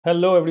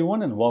Hello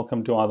everyone and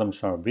welcome to Adam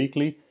Sharp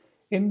Weekly.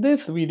 In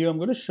this video, I'm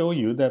going to show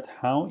you that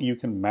how you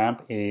can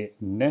map a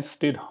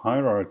nested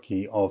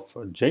hierarchy of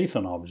a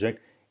JSON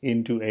object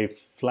into a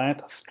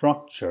flat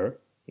structure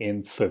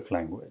in Swift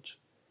language.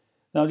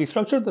 Now the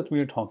structure that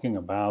we are talking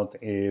about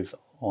is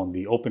on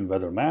the open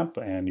weather map,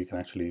 and you can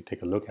actually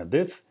take a look at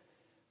this.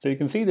 So you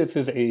can see this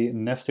is a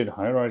nested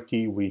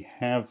hierarchy. We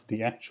have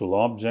the actual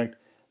object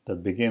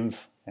that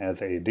begins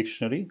as a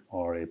dictionary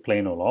or a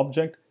plain old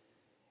object.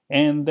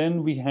 And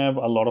then we have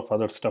a lot of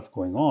other stuff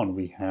going on.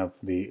 We have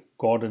the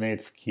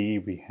coordinates key,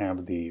 we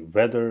have the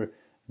weather,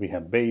 we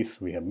have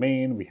base, we have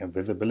main, we have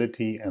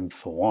visibility, and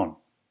so on.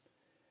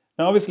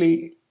 Now,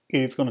 obviously,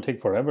 it's going to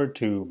take forever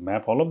to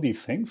map all of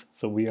these things.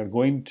 So we are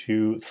going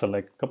to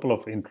select a couple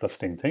of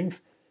interesting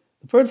things.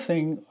 The first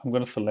thing I'm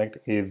going to select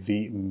is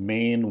the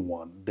main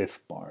one, this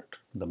part,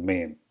 the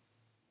main.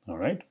 All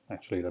right,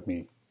 actually, let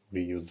me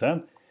reuse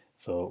that.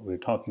 So we're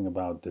talking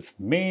about this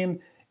main.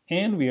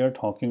 And we are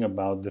talking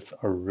about this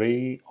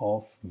array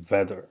of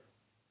weather.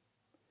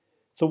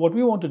 So what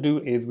we want to do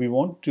is we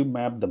want to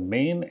map the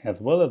main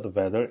as well as the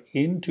weather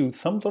into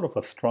some sort of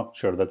a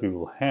structure that we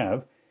will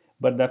have,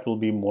 but that will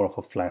be more of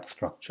a flat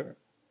structure.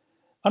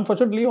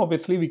 Unfortunately,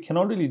 obviously, we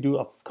cannot really do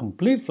a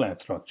complete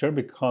flat structure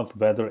because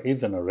weather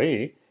is an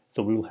array,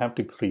 so we will have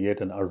to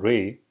create an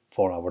array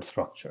for our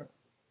structure.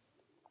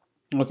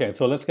 Okay,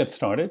 so let's get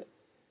started.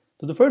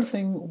 So the first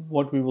thing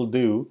what we will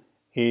do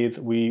is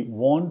we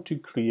want to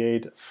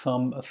create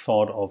some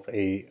sort of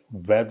a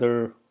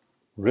weather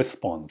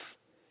response,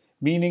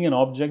 meaning an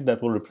object that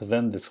will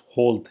represent this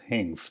whole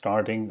thing,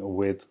 starting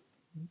with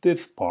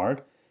this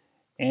part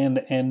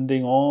and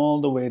ending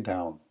all the way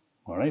down.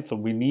 All right, so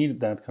we need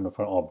that kind of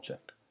an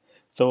object.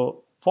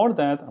 So for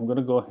that, I'm going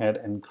to go ahead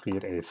and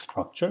create a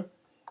structure,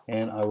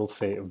 and I will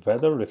say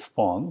weather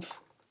response.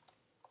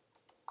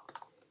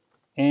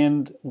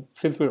 And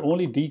since we're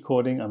only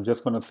decoding, I'm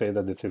just going to say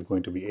that this is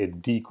going to be a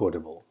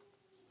decodable.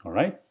 All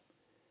right.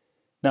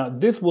 Now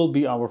this will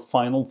be our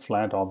final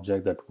flat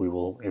object that we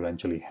will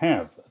eventually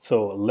have.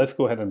 So let's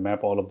go ahead and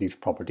map all of these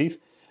properties.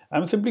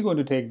 I'm simply going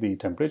to take the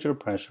temperature,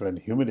 pressure, and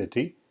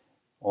humidity.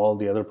 All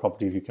the other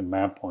properties you can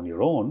map on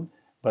your own,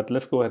 but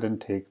let's go ahead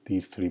and take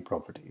these three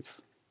properties.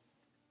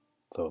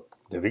 So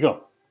there we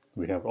go.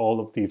 We have all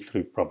of these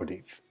three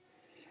properties.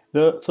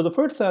 So the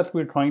first task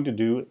we're trying to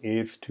do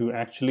is to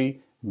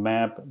actually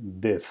map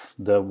this,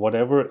 the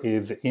whatever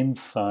is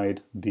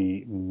inside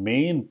the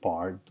main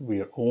part. We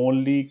are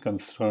only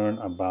concerned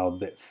about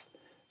this.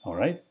 All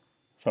right,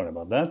 sorry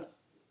about that.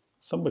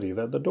 Somebody's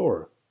at the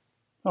door.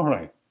 All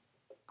right.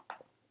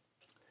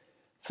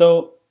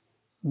 So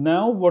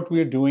now what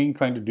we are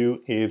trying to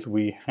do is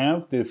we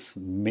have this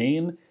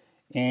main,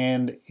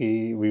 and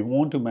we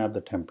want to map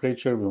the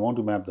temperature, we want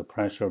to map the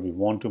pressure, we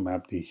want to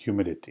map the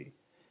humidity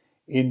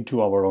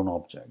into our own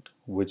object,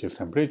 which is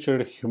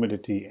temperature,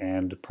 humidity,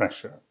 and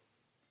pressure.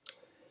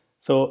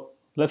 So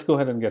let's go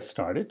ahead and get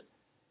started.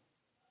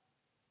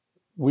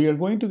 We are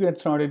going to get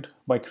started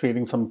by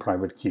creating some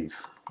private keys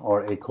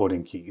or a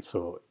coding key.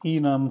 So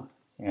enum,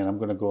 and I'm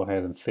going to go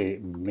ahead and say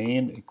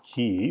main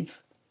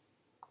keys.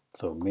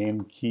 So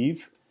main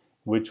keys,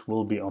 which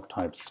will be of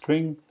type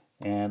string,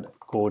 and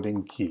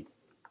coding key.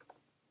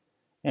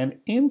 And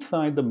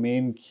inside the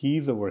main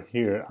keys over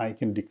here, I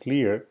can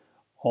declare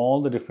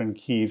all the different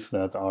keys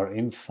that are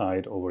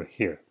inside over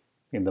here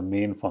in the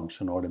main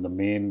function or in the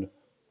main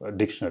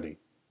dictionary.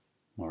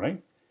 All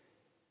right,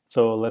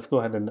 so let's go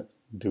ahead and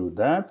do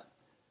that.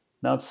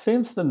 Now,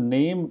 since the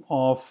name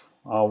of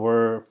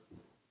our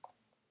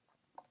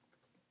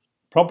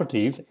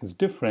properties is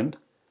different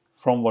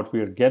from what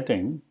we are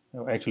getting,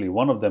 actually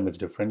one of them is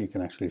different. You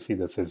can actually see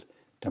this is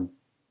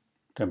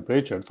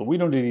temperature. So we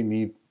don't really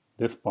need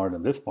this part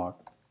and this part.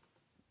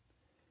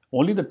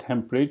 Only the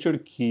temperature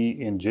key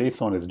in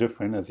JSON is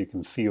different. As you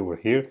can see over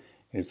here,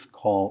 it's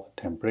called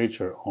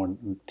temperature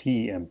on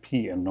T and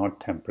P and not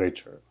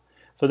temperature.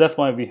 So that's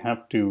why we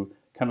have to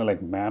kind of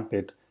like map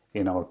it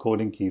in our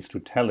coding keys to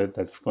tell it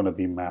that it's going to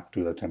be mapped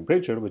to the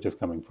temperature, which is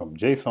coming from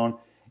JSON,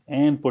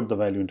 and put the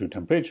value into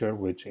temperature,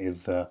 which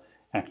is the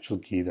actual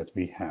key that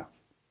we have.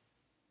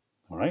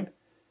 All right.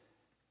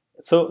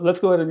 So let's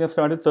go ahead and get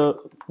started.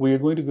 So we are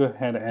going to go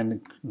ahead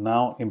and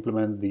now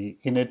implement the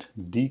init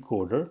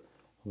decoder.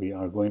 We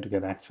are going to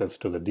get access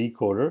to the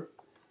decoder,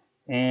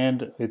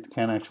 and it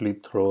can actually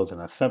throw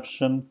an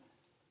exception.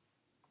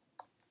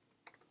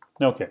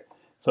 Okay,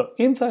 so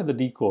inside the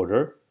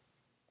decoder,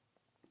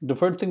 the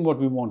first thing what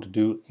we want to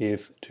do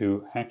is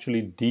to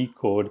actually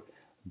decode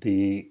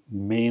the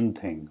main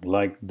thing,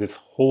 like this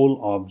whole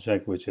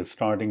object, which is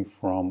starting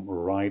from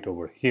right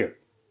over here.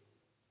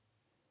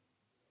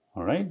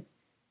 All right.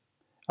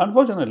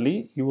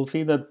 Unfortunately, you will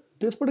see that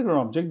this particular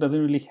object doesn't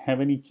really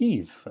have any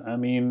keys. I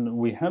mean,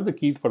 we have the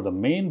keys for the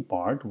main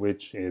part,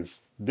 which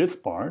is this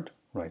part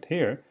right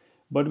here,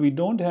 but we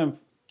don't have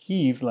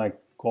keys like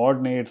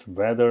coordinates,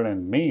 weather,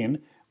 and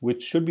main,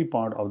 which should be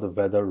part of the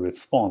weather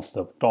response,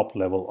 the top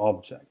level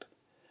object.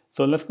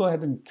 So let's go ahead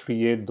and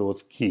create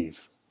those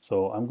keys.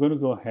 So I'm going to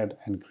go ahead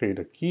and create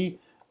a key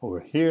over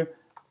here,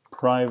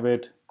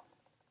 private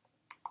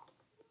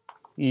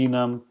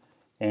enum,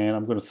 and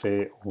I'm going to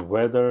say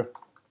weather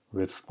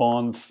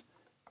response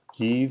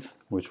keys,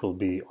 which will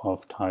be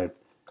of type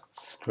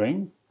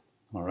string,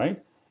 all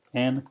right,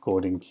 and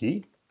coding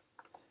key.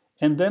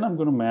 And then I'm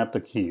going to map the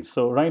keys.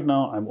 So right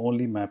now I'm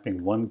only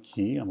mapping one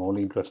key. I'm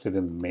only interested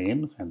in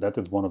main, and that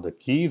is one of the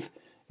keys.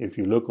 If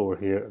you look over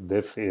here,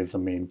 this is the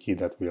main key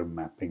that we are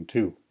mapping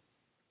to.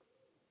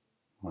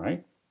 All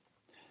right.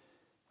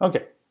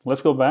 Okay,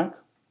 let's go back.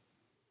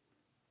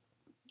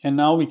 And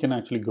now we can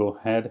actually go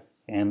ahead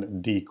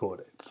and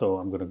decode it. So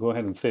I'm going to go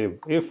ahead and say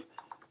if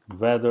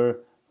weather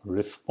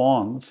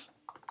response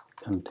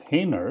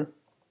container,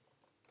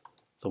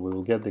 so we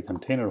will get the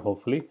container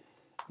hopefully,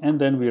 and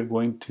then we are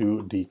going to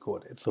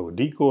decode it. So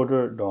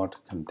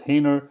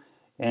decoder.container,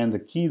 and the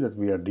key that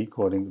we are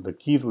decoding, the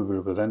keys will be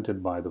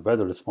represented by the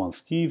weather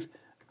response keys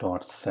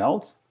dot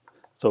self.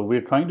 So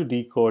we're trying to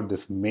decode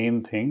this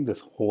main thing,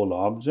 this whole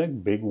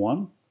object, big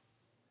one.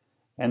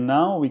 And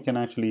now we can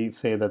actually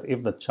say that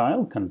if the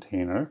child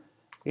container,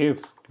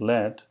 if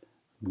let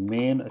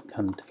main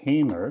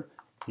container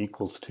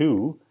equals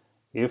to,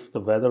 if the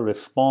weather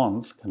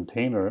response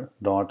container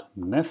dot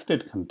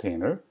nested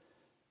container,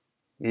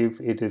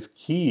 if it is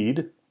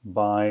keyed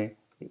by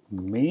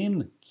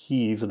main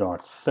keys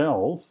dot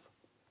self,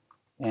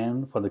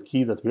 and for the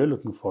key that we're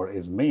looking for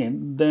is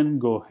main, then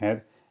go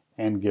ahead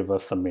and give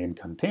us the main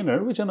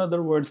container, which in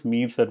other words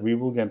means that we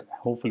will get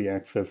hopefully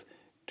access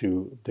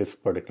to this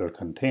particular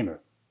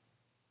container.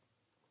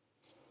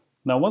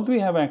 Now, once we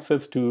have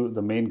access to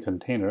the main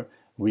container,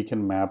 we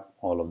can map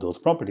all of those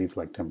properties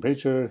like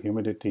temperature,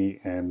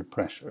 humidity, and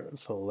pressure.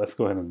 So let's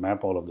go ahead and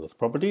map all of those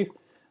properties.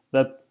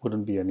 That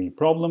wouldn't be any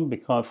problem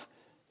because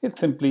it's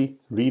simply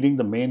reading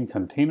the main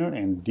container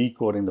and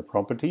decoding the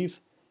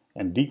properties,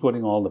 and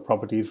decoding all the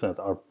properties that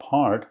are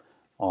part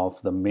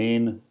of the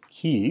main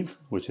keys,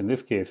 which in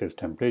this case is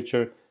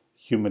temperature,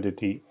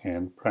 humidity,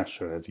 and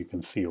pressure, as you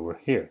can see over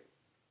here.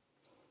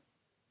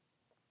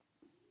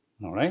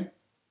 All right.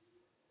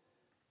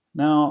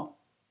 Now,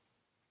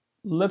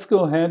 let's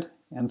go ahead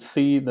and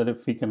see that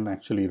if we can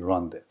actually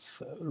run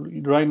this.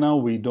 Right now,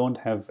 we don't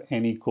have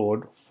any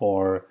code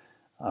for,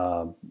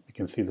 you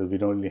can see that we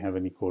don't really have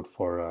any code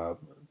for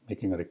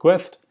making a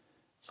request.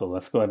 So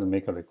let's go ahead and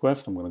make a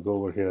request. I'm going to go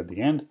over here at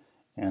the end,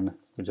 and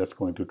we're just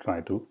going to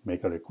try to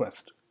make a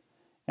request.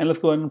 And let's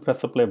go ahead and press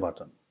the play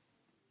button.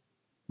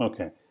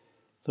 Okay,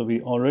 so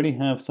we already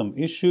have some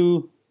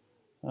issue.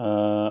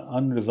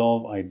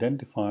 Unresolved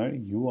identifier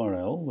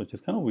URL, which is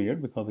kind of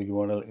weird because the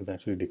URL is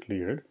actually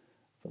declared.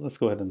 So let's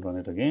go ahead and run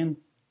it again.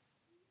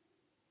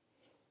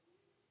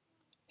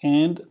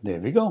 And there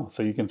we go.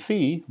 So you can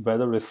see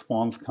weather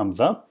response comes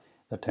up,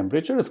 the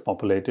temperature is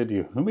populated,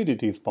 your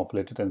humidity is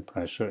populated, and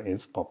pressure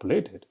is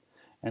populated.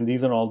 And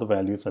these are all the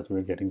values that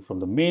we're getting from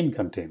the main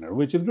container,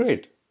 which is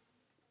great.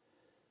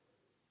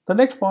 The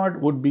next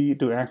part would be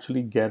to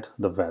actually get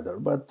the weather,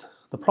 but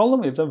the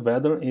problem is that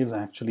weather is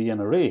actually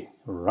an array.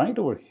 Right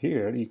over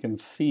here, you can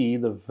see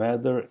the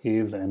weather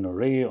is an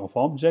array of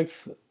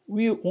objects.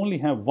 We only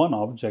have one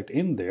object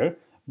in there,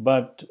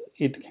 but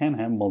it can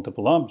have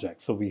multiple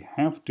objects. So we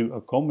have to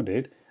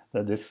accommodate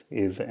that this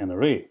is an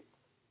array.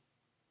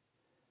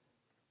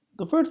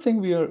 The first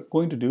thing we are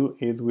going to do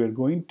is we are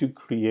going to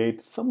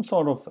create some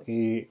sort of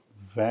a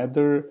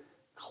weather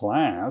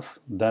class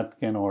that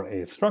can, or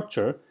a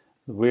structure,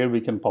 where we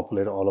can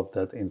populate all of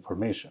that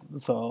information.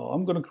 So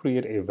I'm going to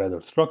create a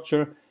weather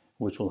structure,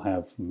 which will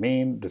have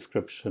main,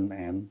 description,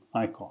 and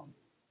icon.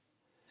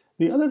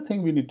 The other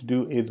thing we need to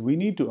do is we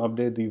need to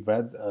update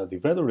the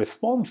weather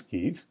response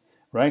keys.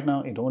 Right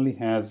now, it only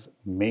has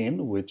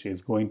main, which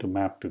is going to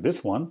map to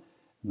this one.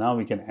 Now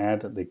we can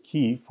add the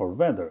key for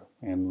weather,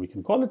 and we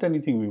can call it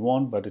anything we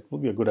want, but it will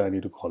be a good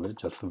idea to call it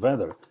just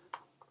weather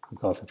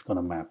because it's going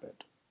to map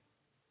it.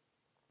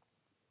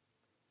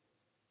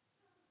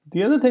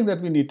 The other thing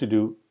that we need to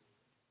do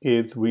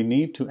is we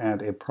need to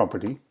add a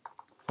property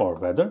for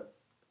weather,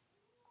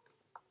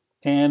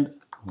 and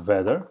we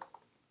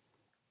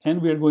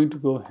are going to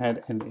go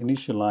ahead and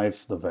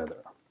initialize the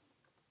weather.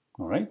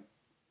 All right.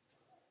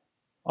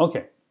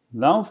 Okay.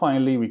 Now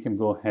finally we can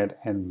go ahead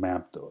and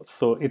map those.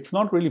 So it's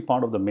not really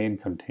part of the main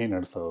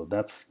container, so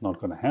that's not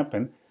going to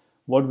happen.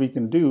 What we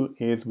can do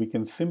is we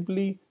can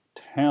simply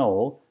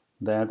tell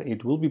that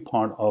it will be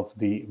part of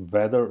the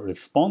weather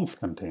response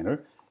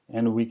container,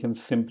 and we can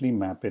simply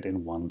map it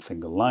in one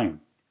single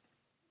line.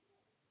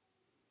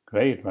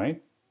 Great,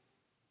 right?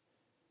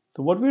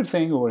 So what we're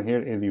saying over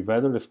here is the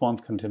weather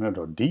response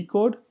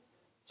container.decode.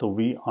 So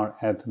we are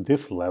at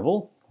this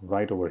level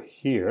right over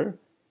here,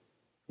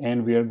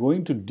 and we are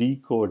going to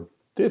decode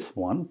this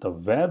one, the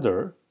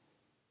weather,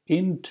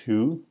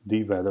 into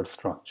the weather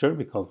structure,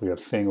 because we are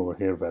saying over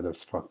here weather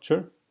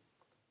structure.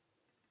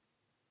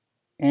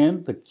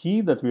 And the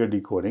key that we are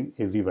decoding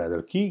is the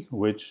weather key,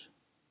 which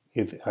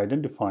is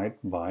identified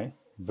by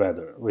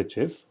weather, which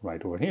is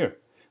right over here.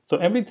 So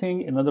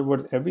everything, in other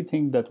words,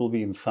 everything that will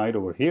be inside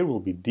over here will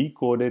be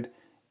decoded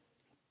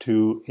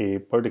to a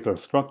particular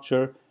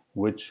structure,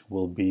 which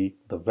will be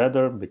the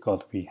weather,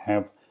 because we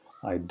have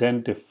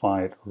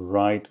identified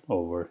right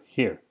over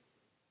here.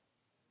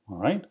 All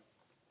right.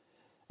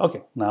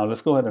 Okay, now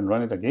let's go ahead and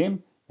run it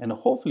again, and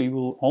hopefully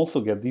we'll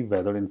also get the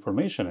weather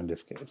information in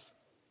this case.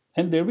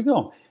 And there we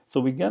go.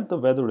 So we get the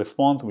weather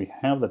response, we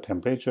have the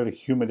temperature,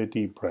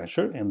 humidity,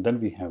 pressure, and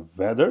then we have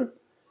weather,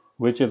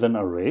 which is an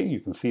array. You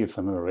can see it's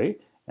an array,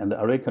 and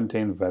the array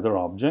contains weather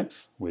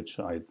objects, which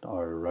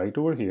are right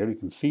over here. You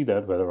can see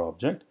that weather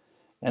object.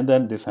 And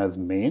then this has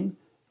main,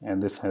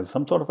 and this has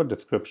some sort of a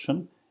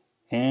description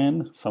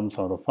and some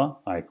sort of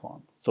a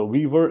icon. So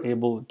we were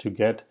able to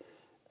get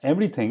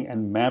everything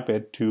and map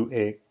it to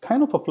a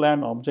kind of a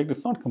flat object.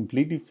 It's not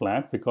completely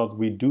flat because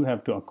we do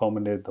have to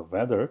accommodate the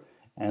weather,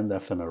 and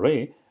that's an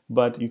array,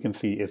 but you can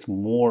see it's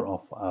more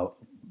of a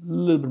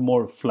little bit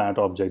more flat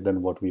object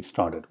than what we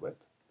started with.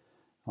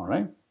 All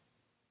right.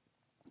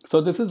 So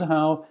this is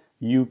how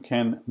you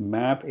can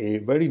map a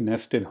very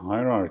nested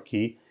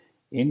hierarchy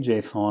in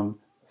JSON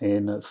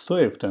in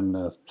Swift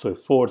and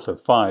Swift 4,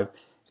 Swift 5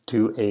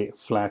 to a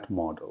flat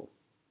model.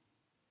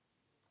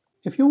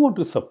 If you want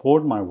to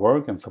support my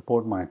work and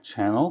support my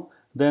channel,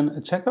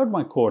 then check out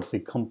my course, The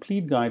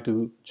Complete Guide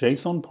to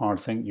JSON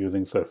Parsing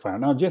using SwiftUI.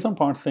 Now, JSON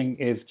parsing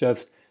is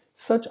just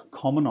such a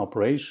common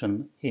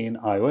operation in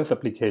iOS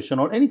application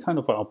or any kind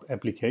of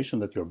application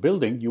that you're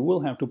building. You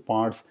will have to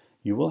parse,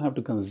 you will have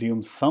to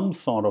consume some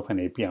sort of an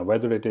API,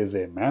 whether it is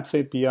a Maps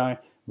API,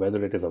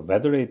 whether it is a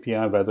Weather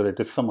API, whether it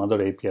is some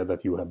other API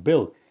that you have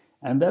built.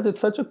 And that is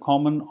such a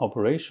common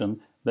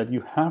operation that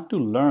you have to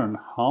learn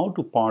how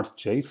to parse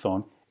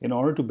JSON in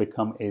order to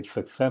become a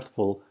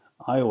successful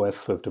iOS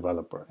Swift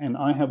developer. And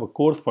I have a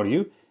course for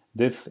you.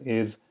 This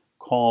is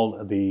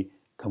called The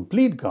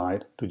Complete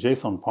Guide to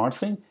JSON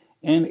Parsing,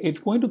 and it's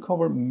going to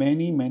cover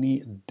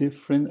many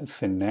different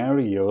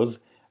scenarios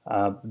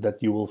that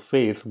you will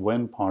face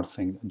when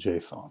parsing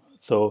JSON.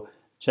 So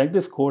check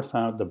this course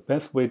out. The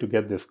best way to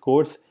get this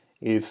course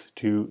is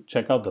to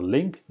check out the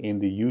link in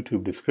the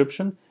YouTube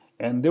description,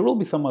 and there will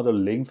be some other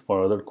links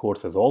for other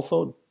courses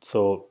also.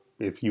 So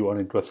if you are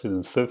interested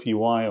in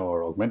SwiftUI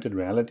or augmented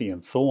reality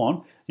and so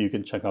on, you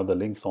can check out the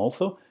links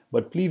also.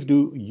 But please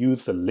do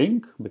use the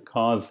link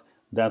because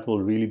that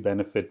will really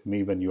benefit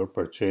me when you're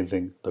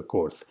purchasing the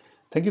course.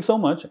 Thank you so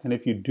much. And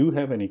if you do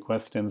have any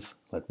questions,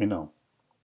 let me know.